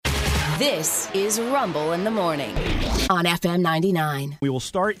This is Rumble in the Morning on FM 99. We will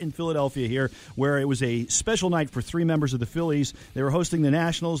start in Philadelphia here, where it was a special night for three members of the Phillies. They were hosting the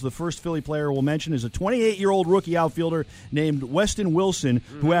Nationals. The first Philly player we'll mention is a 28-year-old rookie outfielder named Weston Wilson,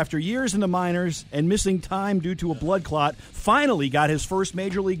 who after years in the minors and missing time due to a blood clot, finally got his first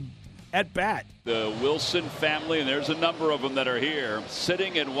major league at-bat. The Wilson family, and there's a number of them that are here,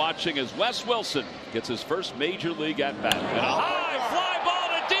 sitting and watching as Wes Wilson gets his first major league at-bat. And a high fly ball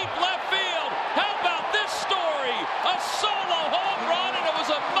to deep left field. How about this story? A solo home run, and it was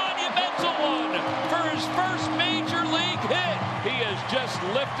a monumental one for his first major league hit. He has just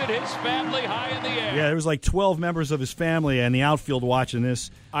lifted his family high in the air. Yeah, there was like 12 members of his family in the outfield watching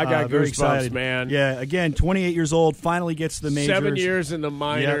this. I got very goosebumps, excited. man. Yeah, again, 28 years old, finally gets the majors. 7 years in the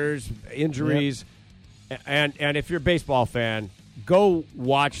minors, injuries. Yep. And if you're a baseball fan, go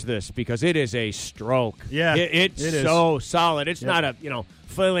watch this because it is a stroke. Yeah, it's so solid. It's not a,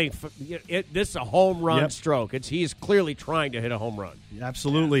 feeling. This is a home run stroke. He's clearly trying to hit a home run.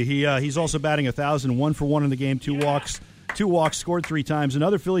 Absolutely. He's also batting 1,000, 1 for 1 in the game, two walks, scored 3 times.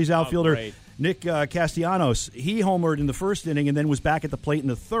 Another Phillies outfielder, Nick Castellanos, he homered in the first inning and then was back at the plate in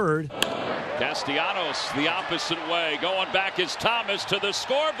the third. Castellanos the opposite way. Going back is Thomas to the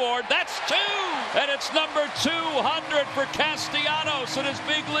scoreboard. That's 2! And it's number 200 for Castellanos in his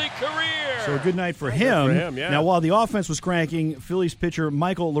big league career. So a good night for him. Now, while the offense was cranking, Phillies pitcher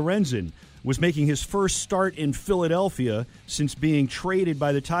Michael Lorenzen was making his first start in Philadelphia since being traded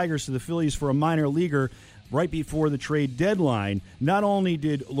by the Tigers to the Phillies for a minor leaguer right before the trade deadline. Not only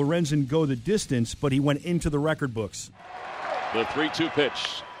did Lorenzen go the distance, but he went into the record books. The 3-2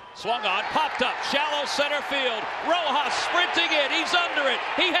 pitch. Swung on, popped up, shallow center field. Rojas sprinting in, he's under it.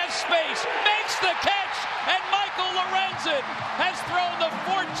 He has space, makes the catch, and Michael Lorenzen has thrown the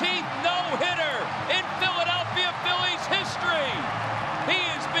 14th no-hitter in Philadelphia Phillies history. He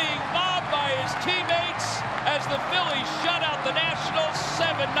is being mobbed by his teammates as the Phillies shut out the Nationals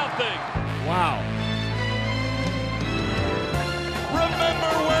 7-0. Wow.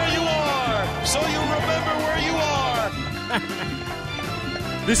 Remember where you are, so you remember where you are.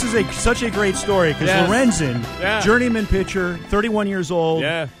 This is such a great story because Lorenzen, journeyman pitcher, 31 years old,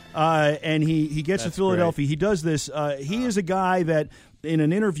 and he gets to Philadelphia. Great. He does this. He is a guy that in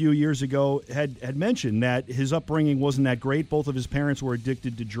an interview years ago had mentioned that his upbringing wasn't that great. Both of his parents were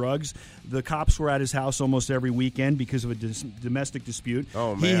addicted to drugs. The cops were at his house almost every weekend because of a domestic dispute.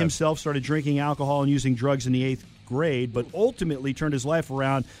 Oh, man. He himself started drinking alcohol and using drugs in the 8th grade, but ultimately turned his life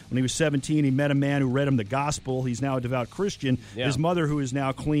around when he was 17. He met a man who read him the gospel. He's now a devout Christian. Yeah. His mother, who is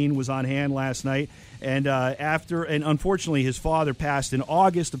now clean, was on hand last night. And unfortunately, his father passed in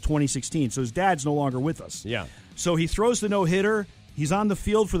August of 2016, so his dad's no longer with us. Yeah. So he throws the no-hitter. He's on the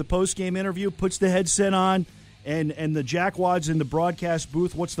field for the post-game interview, puts the headset on, and the jackwads in the broadcast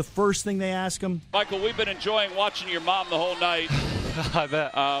booth. What's the first thing they ask him? Michael, we've been enjoying watching your mom the whole night. I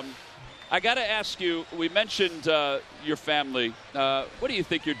bet. I got to ask you, we mentioned your family. What do you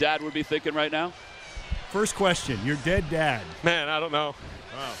think your dad would be thinking right now? First question, your dead dad. Man, I don't know.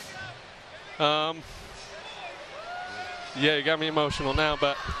 Wow. Yeah, you got me emotional now,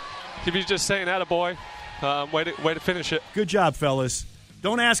 but if he's just saying attaboy, way to finish it. Good job, fellas.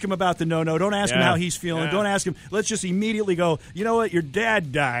 Don't ask him about the no-no. Don't ask him how he's feeling. Don't ask him. Let's just immediately go, you know what, your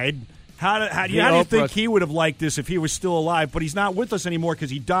dad died. How do you think he would have liked this if he was still alive? But he's not with us anymore because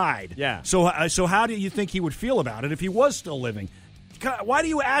he died. Yeah. So how do you think he would feel about it if he was still living? Why do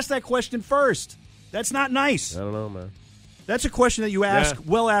you ask that question first? That's not nice. I don't know, man. That's a question that you ask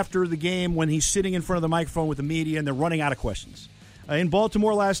well after the game when he's sitting in front of the microphone with the media and they're running out of questions. In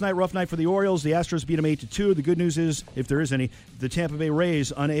Baltimore last night, rough night for the Orioles. The Astros beat them 8-2. The good news is, if there is any, the Tampa Bay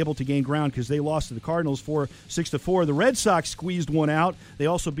Rays unable to gain ground because they lost to the Cardinals 6-4. The Red Sox squeezed one out. They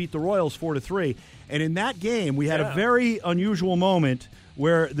also beat the Royals 4-3. And in that game, we had a very unusual moment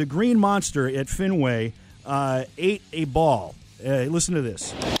where the Green Monster at Fenway ate a ball. Listen to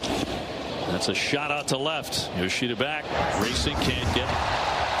this. That's a shot out to left. Yoshida back. Racing, can't get it.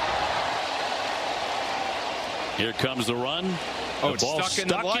 Here comes the run. Oh, the ball's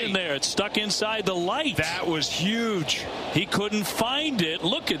stuck in there. It's stuck inside the light. That was huge. He couldn't find it.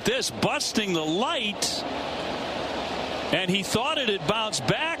 Look at this, busting the light. And he thought it had bounced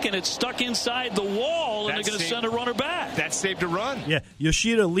back, and it's stuck inside the wall, and they're going to send a runner back. That saved a run. Yeah,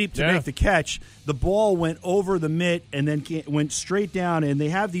 Yoshida leaped to make the catch. The ball went over the mitt and then went straight down, and they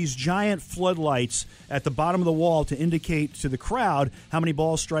have these giant floodlights at the bottom of the wall to indicate to the crowd how many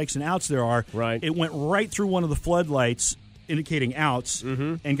ball strikes and outs there are. Right. It went right through one of the floodlights, indicating outs,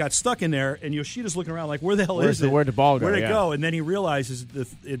 and got stuck in there, and Yoshida's looking around like, where the hell is it? Where'd the ball go? Where'd it go? And then he realizes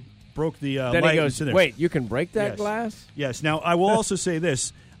it broke the then light. he goes, wait, you can break that glass? Yes. Now, I will also say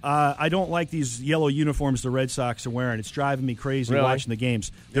this. I don't like these yellow uniforms the Red Sox are wearing. It's driving me crazy watching the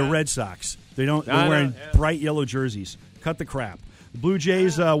games. They're Red Sox. They're wearing bright yellow jerseys. Cut the crap. The Blue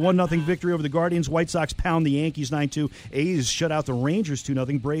Jays 1-0 victory over the Guardians. White Sox pound the Yankees 9-2. A's shut out the Rangers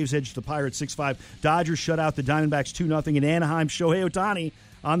 2-0. Braves edged the Pirates 6-5. Dodgers shut out the Diamondbacks 2-0. In Anaheim, Shohei Ohtani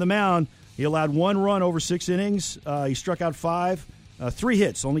on the mound. He allowed 1 run over 6 innings. He struck out 5. 3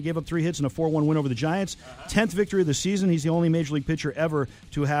 hits. Only gave up 3 hits in a 4-1 win over the Giants. 10th victory of the season. He's the only Major League pitcher ever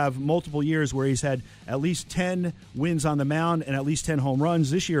to have multiple years where he's had at least 10 wins on the mound and at least 10 home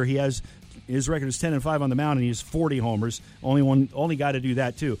runs. This year he has his record is 10-5 on the mound, and he has 40 homers. Only guy to do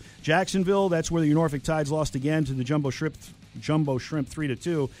that too. Jacksonville. That's where the Norfolk Tides lost again to the Jumbo Shrimp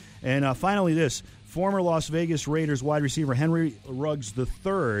 3-2. And finally, this. Former Las Vegas Raiders wide receiver Henry Ruggs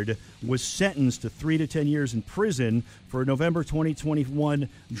III was sentenced to 3 to 10 years in prison for a November 2021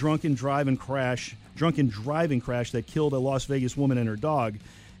 drunken driving crash that killed a Las Vegas woman and her dog.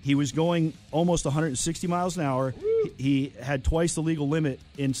 He was going almost 160 miles an hour. He had twice the legal limit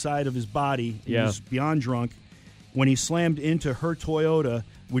inside of his body. He was beyond drunk. When he slammed into her Toyota,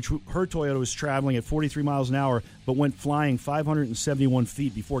 her Toyota was traveling at 43 miles an hour, but went flying 571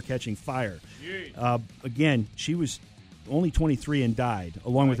 feet before catching fire. Again, she was only 23 and died,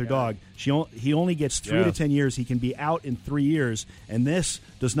 along with her dog. He only gets 3 to 10 years. He can be out in 3 years, and this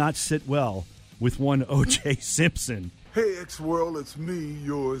does not sit well with one O.J. Simpson. Hey, X-World, it's me,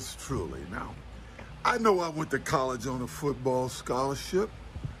 yours truly. Now, I know I went to college on a football scholarship,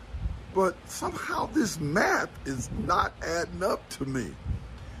 but somehow this math is not adding up to me.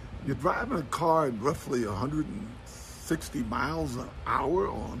 You're driving a car at roughly 160 miles an hour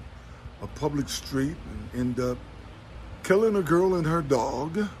on a public street and end up killing a girl and her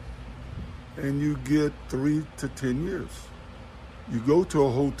dog, and you get 3 to 10 years. You go to a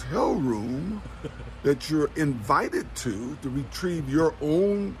hotel room that you're invited to retrieve your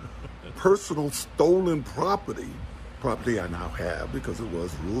own personal stolen property I now have because it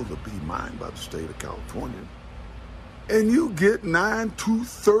was ruled to be mine by the state of California. And you get 9 to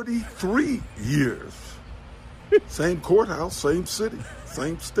 33 years. Same courthouse, same city,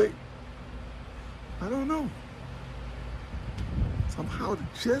 same state. I don't know. Somehow it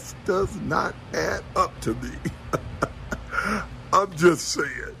just does not add up to me. I'm just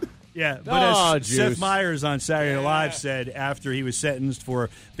saying. Yeah, but as Seth Meyers on Saturday Night Live said after he was sentenced for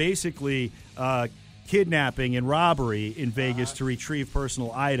basically kidnapping and robbery in Vegas to retrieve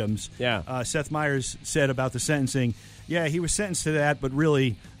personal items, Seth Meyers said about the sentencing, he was sentenced to that, but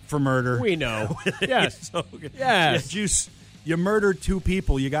really for murder. We know. Yes. Yes. You murdered 2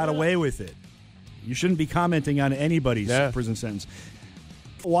 people. You got away with it. You shouldn't be commenting on anybody's prison sentence.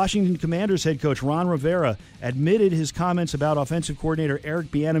 Washington Commanders head coach Ron Rivera admitted his comments about offensive coordinator Eric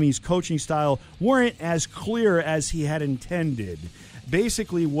Bieniemy's coaching style weren't as clear as he had intended.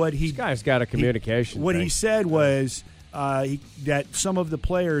 Basically, this guy's got a communication. What he said was that some of the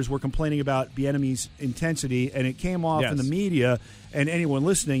players were complaining about Bieniemy's intensity, and it came off in the media and anyone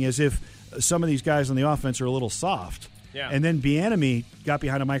listening as if some of these guys on the offense are a little soft. Yeah. And then Bieniemy got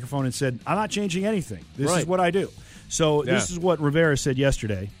behind a microphone and said, "I'm not changing anything. This is what I do." So this is what Rivera said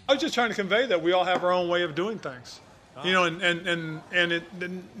yesterday. I was just trying to convey that we all have our own way of doing things, and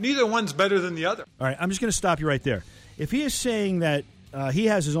neither one's better than the other. All right, I'm just going to stop you right there. If he is saying that he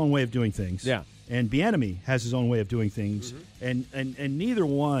has his own way of doing things, and Bieniemy has his own way of doing things, and neither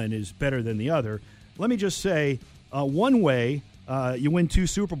one is better than the other, let me just say, one way you win 2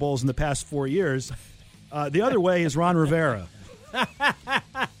 Super Bowls in the past 4 years. The other way is Ron Rivera.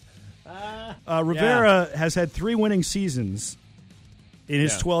 Rivera has had 3 winning seasons in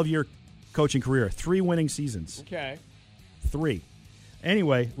his 12-year coaching career. 3 winning seasons. Okay. 3.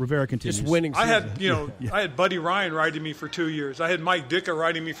 Anyway, Rivera continues. Just winning seasons. I had Buddy Ryan writing me for 2 years. I had Mike Ditka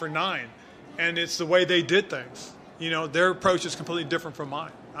writing me for 9. And it's the way they did things. Their approach is completely different from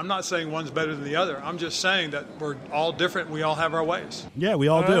mine. I'm not saying one's better than the other. I'm just saying that we're all different. We all have our ways. Yeah, we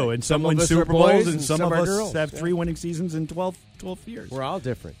all do. And some win Super Bowls, and some of us have 3 winning seasons in 12 years. We're all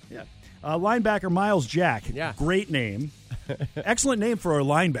different. Yeah. Linebacker Miles Jack. Yeah. Great name. Excellent name for a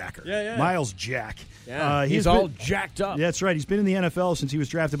linebacker. Yeah. Miles Jack. Yeah. He's all jacked up. Yeah, that's right. He's been in the NFL since he was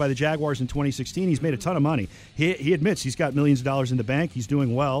drafted by the Jaguars in 2016. He's made a ton of money. He admits he's got millions of dollars in the bank. He's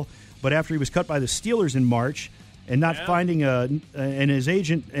doing well. But after he was cut by the Steelers in March and not finding and his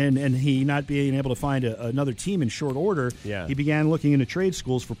agent and he not being able to find another team in short order, he began looking into trade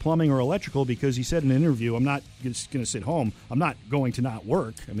schools for plumbing or electrical because he said in an interview, "I'm not just going to sit home. I'm not going to not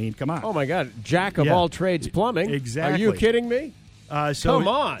work." I mean, come on. Oh, my God. Jack of all trades plumbing. Exactly. Are you kidding me? Come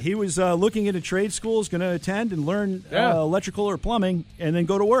on. He was looking into trade schools, going to attend and learn electrical or plumbing, and then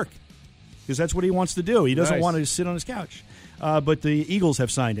go to work because that's what he wants to do. He doesn't want to sit on his couch. but the Eagles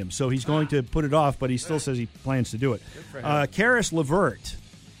have signed him, so he's going to put it off, but he still says he plans to do it. Karis LeVert,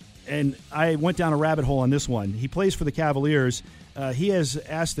 and I went down a rabbit hole on this one. He plays for the Cavaliers. He has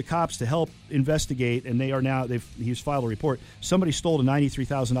asked the cops to help investigate, and he's filed a report. Somebody stole a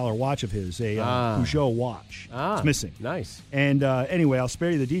 $93,000 watch of his, a Peugeot watch. It's missing. Nice. And anyway, I'll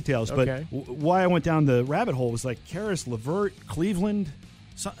spare you the details, Okay. but why I went down the rabbit hole was like Karis LeVert, Cleveland.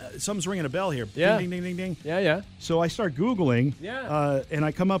 Something's ringing a bell here. Yeah. Ding, ding, ding, ding, ding. Yeah. So I start Googling, and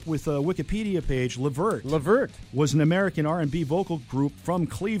I come up with a Wikipedia page. LeVert was an American R&B vocal group from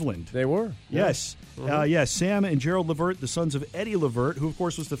Cleveland. They were. Yes. Yes, Sam and Gerald LeVert, the sons of Eddie LeVert, who, of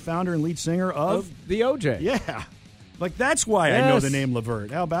course, was the founder and lead singer of the O.J. Yeah. Like, that's why I know the name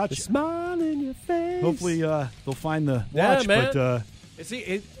LeVert. How about you? Smile in your face. Hopefully they'll find the watch. Man. But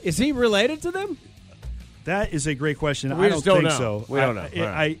is he related to them? That is a great question. We I just don't don't think know. so. We don't know.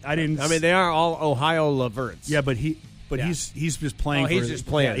 I didn't. I mean, they are all Ohio LeVerts. Yeah, but he's just playing. He's just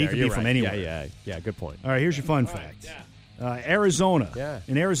playing. He could be from anywhere. Yeah. Good point. All right, here's your fun fact. Arizona. Yeah.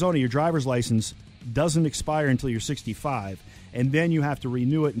 In Arizona, your driver's license doesn't expire until you're 65, and then you have to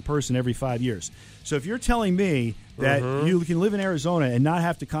renew it in person every 5 years. So if you're telling me that you can live in Arizona and not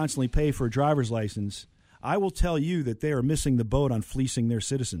have to constantly pay for a driver's license, I will tell you that they are missing the boat on fleecing their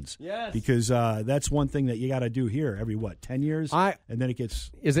citizens. Yes. Because that's one thing that you got to do here every, 10 years? And then it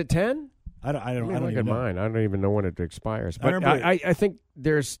gets... Is it 10? I don't look even at know. mine. I don't even know when it expires. But I I think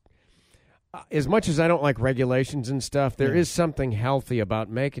there's... as much as I don't like regulations and stuff, there is something healthy about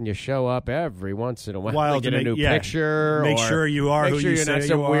making you show up every once in a while to get a new picture. Make sure you are who you say you are. Make sure you're not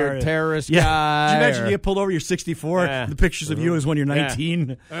some weird terrorist guy. Did you imagine you get pulled over, you're 64, the pictures of you is when you're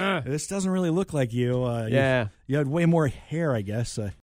 19? This doesn't really look like you. You had way more hair, I guess.